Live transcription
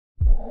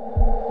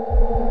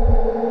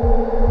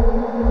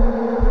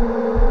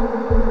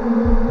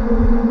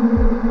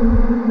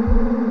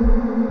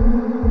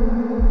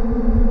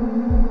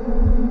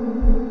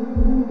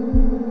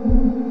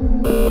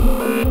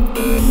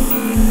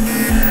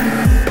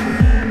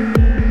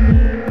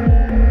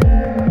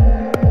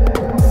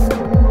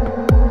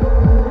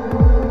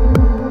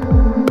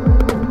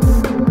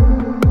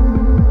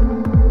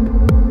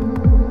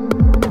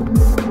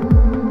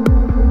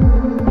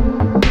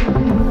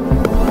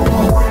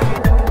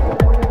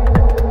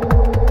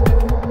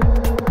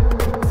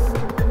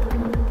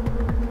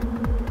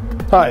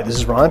Hi, this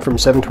is Ron from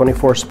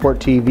 724 Support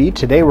TV.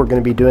 Today we're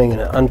going to be doing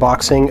an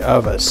unboxing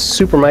of a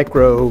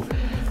Supermicro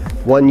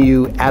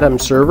 1U Atom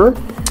server.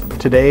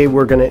 Today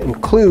we're going to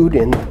include,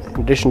 in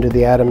addition to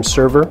the Atom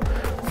server,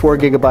 4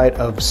 GB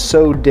of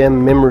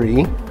SO-DIMM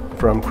memory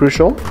from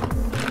Crucial,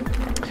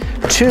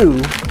 2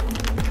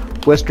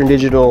 Western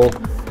Digital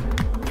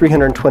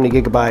 320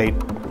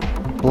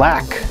 GB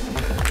black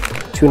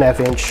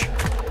 2.5 inch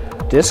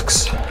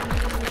discs,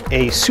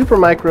 a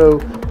Supermicro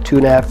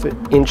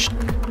 2.5 inch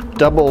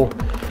double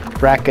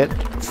bracket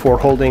for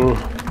holding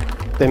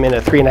them in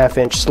a 3.5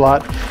 inch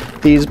slot.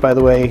 These, by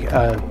the way,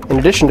 in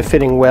addition to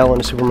fitting well in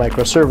a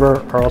Supermicro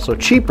server, are also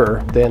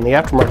cheaper than the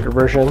aftermarket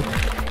version,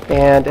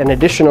 and an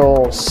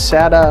additional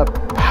SATA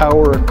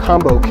power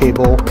combo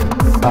cable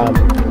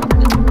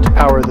to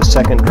power the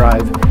second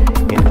drive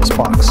in this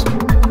box.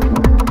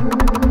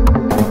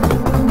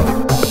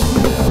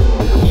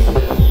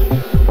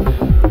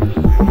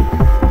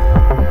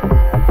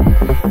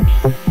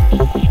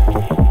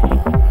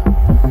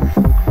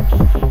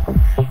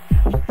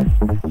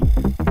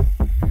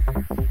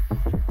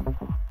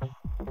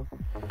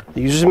 The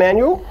user's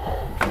manual,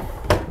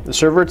 the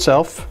server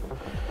itself,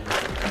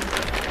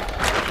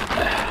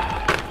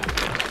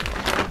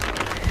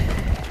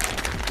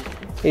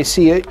 a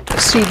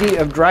CD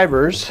of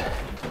drivers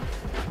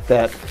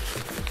that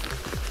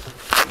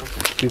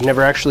we've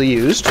never actually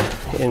used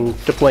in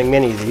deploying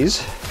many of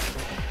these,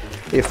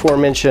 the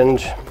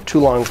aforementioned too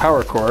long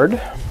power cord,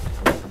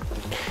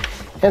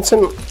 and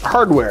some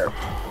hardware.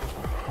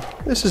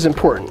 This is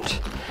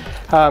important.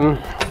 2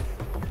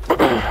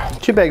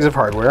 bags of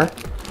hardware.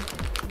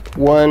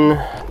 One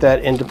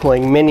that in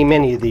deploying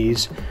many of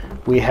these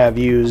we have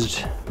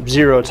used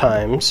 0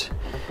 times,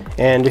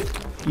 and if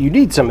you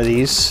need some of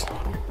these,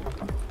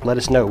 let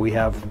us know. We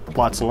have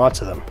lots and lots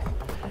of them.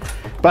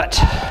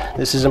 But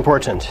this is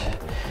important,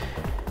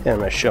 and I'm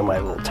going to show my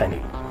little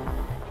tiny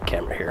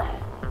camera here.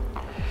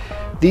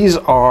 These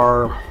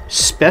are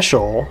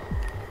special,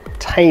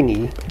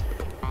 tiny,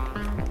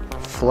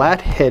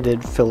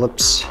 flat-headed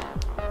Phillips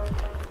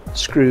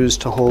screws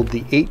to hold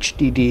the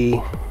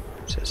HDD,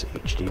 it says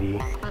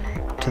HDD,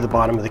 to the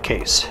bottom of the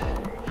case.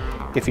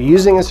 If you're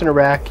using this in a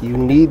rack, you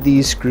need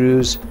these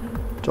screws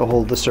to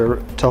hold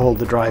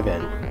the drive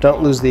in.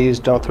 Don't lose these,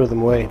 don't throw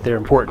them away, they're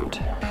important.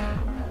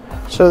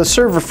 So the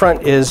server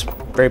front is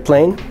very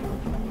plain.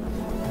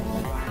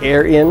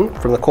 Air in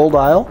from the cold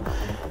aisle,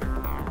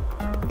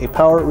 a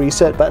power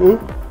reset button,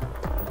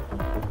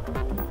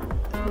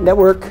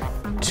 network,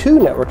 2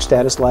 network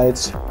status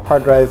lights,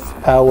 hard drive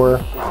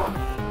power,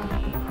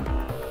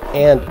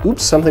 and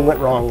oops, something went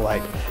wrong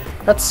light.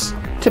 That's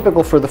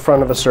typical for the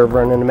front of a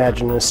server, and then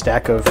imagine a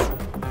stack of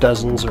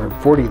dozens or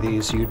 40 of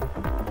these, you'd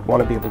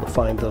want to be able to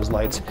find those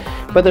lights.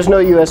 But there's no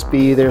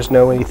USB, there's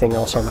no anything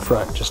else on the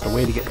front, just a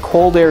way to get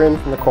cold air in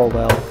from the cold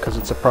aisle because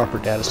it's a proper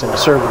data center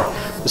server.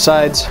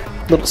 Besides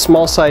little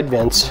small side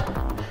vents,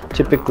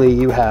 typically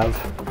you have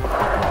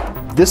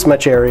this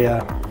much area,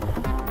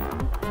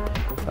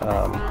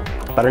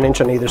 about 1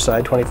 inch on either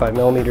side, 25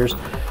 millimeters,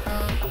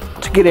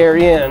 to get air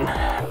in,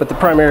 but the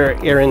primary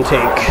air intake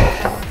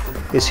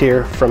is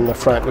here from the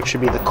front, which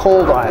should be the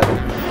cold aisle.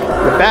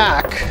 The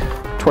back,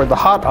 toward the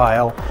hot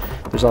aisle,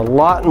 there's a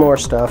lot more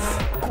stuff,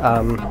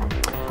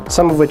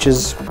 some of which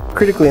is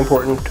critically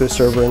important to a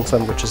server and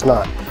some of which is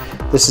not.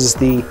 This is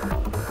the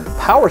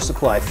power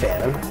supply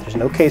fan. There's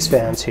no case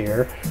fans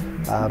here.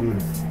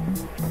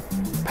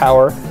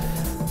 Power,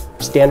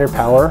 standard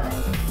power.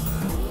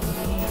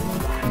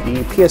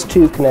 The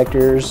PS2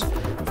 connectors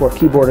for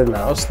keyboard and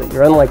mouse that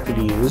you're unlikely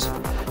to use.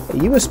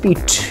 USB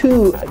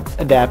 2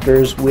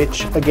 adapters,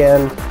 which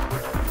again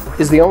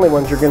is the only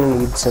ones you're going to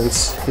need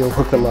since you'll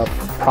hook them up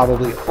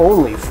probably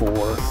only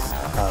for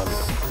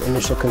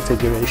initial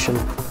configuration.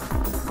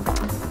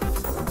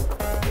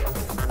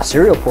 A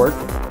serial port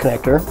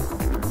connector.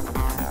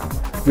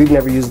 We've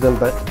never used them,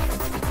 but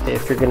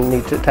if you're going to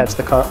need to attach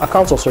a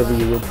console server,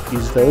 you would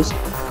use those.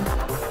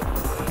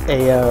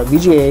 A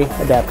VGA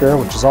adapter,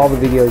 which is all the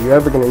video you're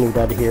ever going to need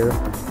out of here,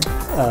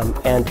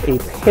 and a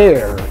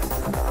pair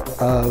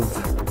of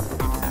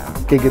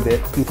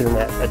gigabit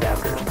Ethernet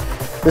adapters.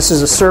 This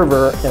is a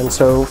server, and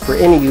so for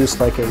any use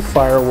like a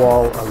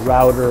firewall, a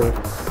router,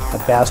 a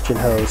bastion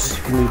host,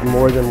 you need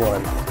more than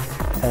one,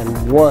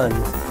 and one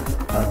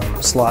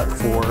slot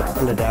for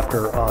an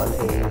adapter on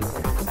a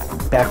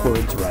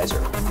backwards riser.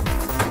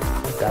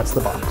 That's the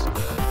box.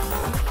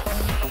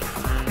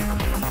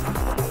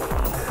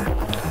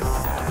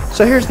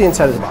 So here's the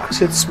inside of the box.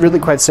 It's really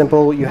quite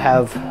simple. You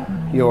have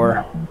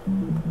your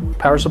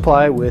power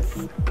supply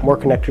with more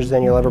connectors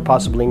than you'll ever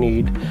possibly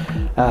need.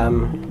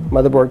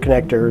 Motherboard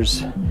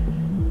connectors.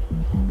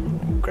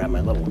 Grab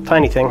my little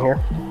tiny thing here.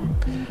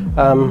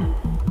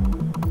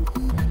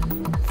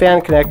 Fan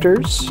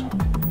connectors,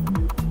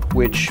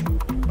 which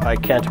I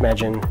can't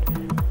imagine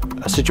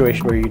a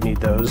situation where you'd need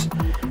those.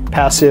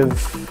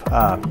 Passive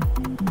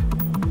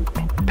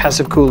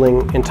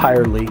cooling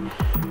entirely.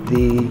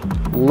 The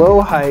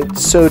low height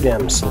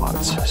SODIMM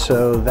slots.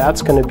 So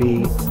that's going to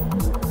be,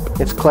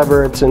 it's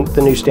clever. It's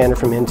the new standard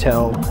from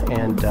Intel,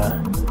 and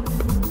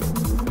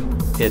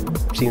it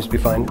seems to be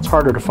fine. It's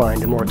harder to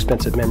find and more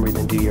expensive memory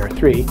than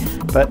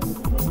DDR3, but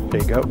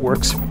there you go, it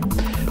works.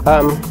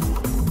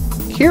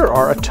 Here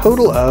are a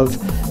total of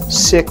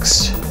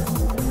 6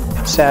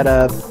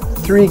 SATA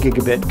 3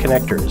 gigabit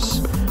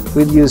connectors.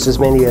 We've used as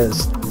many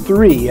as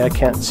 3. I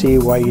can't see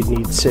why you'd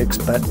need 6,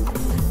 but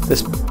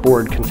this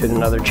board can fit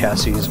in other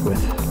chassis with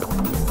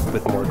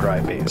more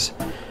drive bays.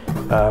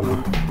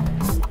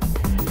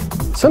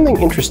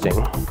 Something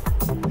interesting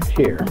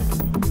here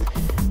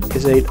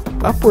is a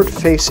upward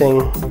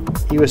facing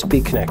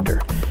USB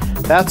connector.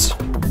 That's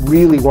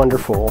really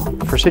wonderful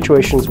for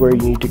situations where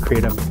you need to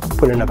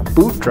put in a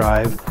boot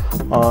drive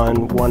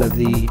on one of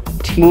the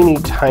teeny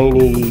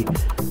tiny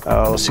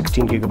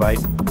 16 gigabyte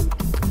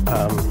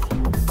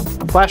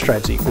flash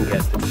drives that you can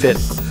get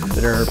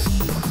that are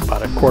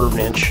about 1/4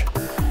 inch,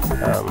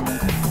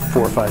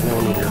 4 or 5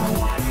 millimeter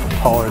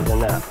taller than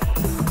that.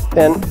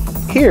 Then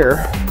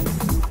here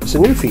is a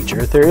new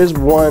feature. There is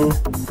one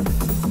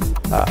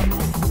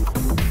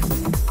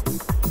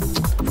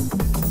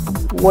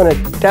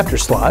adapter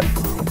slot,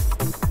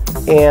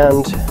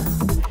 and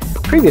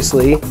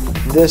previously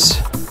this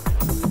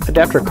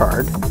adapter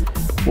card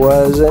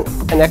was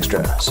an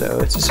extra. So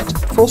it's a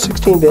full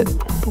 16-bit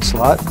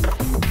slot,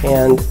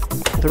 and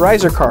the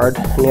riser card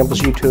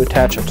enables you to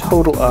attach a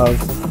total of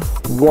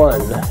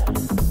 1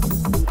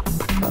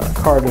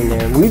 card in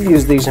there. And we've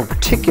used these in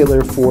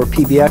particular for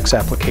PBX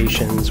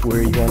applications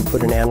where you want to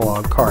put an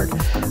analog card.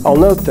 I'll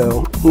note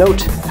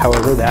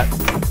however, that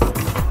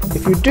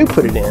if you do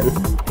put it in,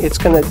 it's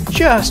going to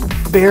just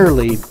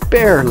barely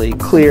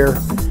clear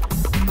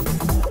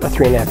a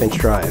 3.5 inch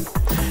drive.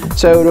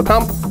 So to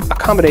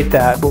accommodate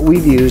that, what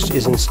we've used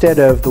is, instead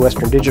of the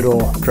Western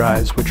Digital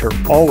drives, which are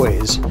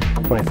always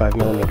 25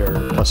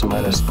 millimeter plus or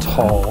minus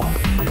tall,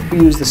 we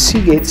use the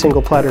Seagate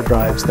single platter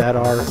drives that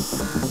are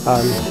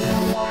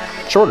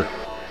shorter.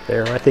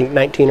 They're, I think,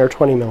 19 or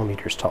 20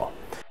 millimeters tall.